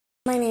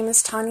My name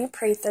is Tanya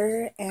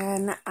Prather,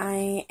 and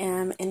I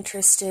am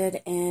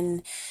interested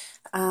in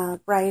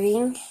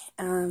writing,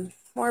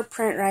 more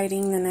print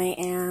writing than I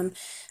am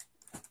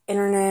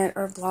internet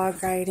or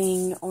blog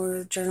writing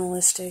or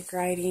journalistic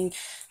writing.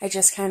 I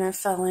just kind of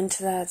fell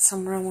into that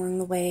somewhere along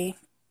the way.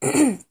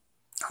 When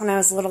I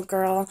was a little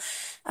girl,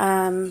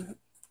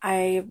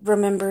 I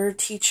remember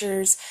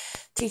teachers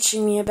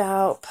teaching me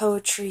about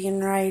poetry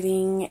and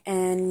writing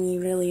and me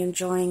really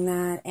enjoying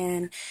that.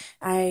 And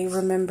I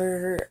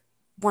remember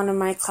one of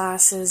my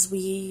classes,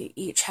 we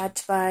each had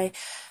to buy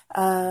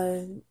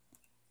a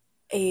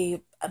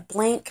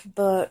blank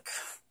book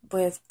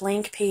with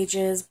blank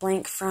pages,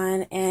 blank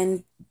front,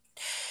 and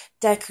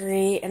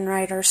decorate and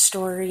write our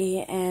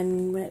story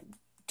and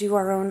do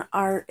our own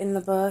art in the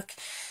book.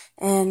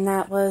 And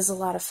that was a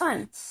lot of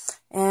fun.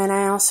 And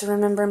I also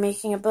remember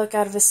making a book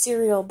out of a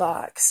cereal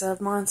box of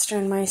Monster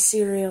in My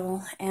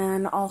cereal,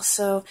 and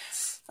also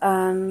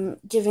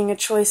giving a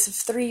choice of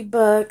 3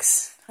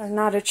 books, or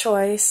not a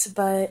choice,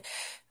 but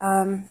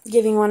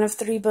giving one of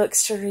 3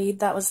 books to read.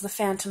 That was The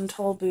Phantom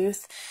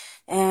Tollbooth,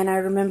 and I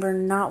remember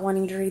not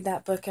wanting to read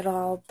that book at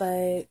all,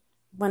 but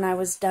when I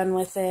was done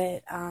with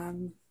it,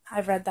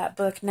 I've read that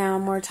book now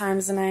more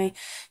times than I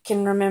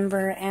can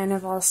remember, and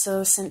I've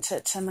also sent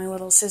it to my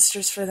little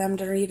sisters for them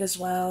to read as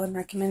well and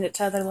recommend it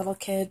to other little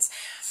kids.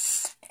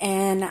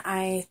 And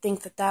I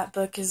think that that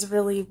book is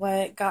really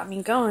what got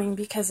me going,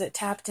 because it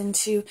tapped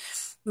into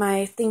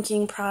my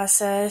thinking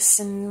process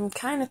and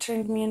kind of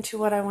turned me into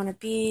what I want to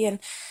be, and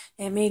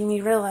it made me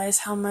realize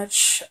how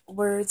much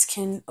words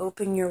can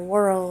open your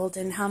world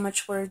and how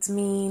much words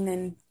mean,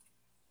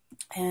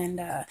 and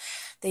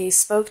they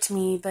spoke to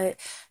me. But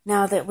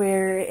now that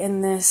we're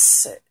in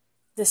this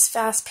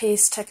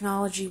fast-paced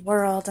technology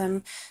world,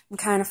 I'm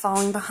kind of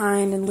falling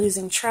behind and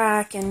losing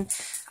track, and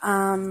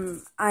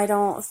I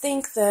don't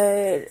think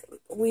that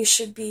we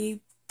should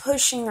be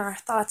pushing our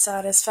thoughts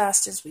out as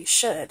fast as we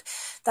should.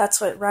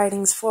 That's what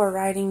writing's for.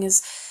 Writing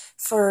is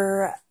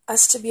for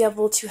us to be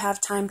able to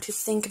have time to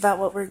think about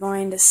what we're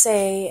going to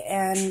say,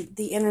 and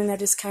the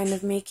internet is kind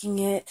of making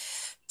it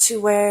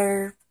to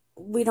where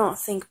we don't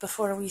think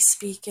before we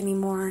speak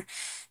anymore,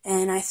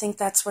 and I think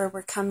that's where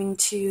we're coming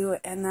to,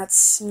 and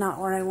that's not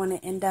where I want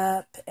to end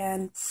up.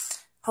 And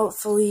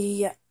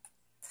hopefully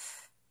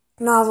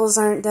novels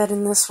aren't dead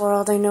in this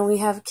world. I know we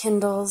have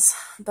Kindles,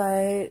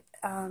 but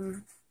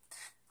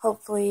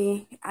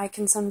hopefully I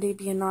can someday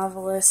be a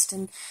novelist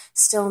and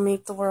still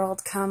make the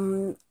world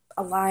come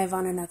alive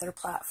on another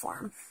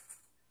platform.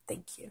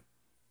 Thank you.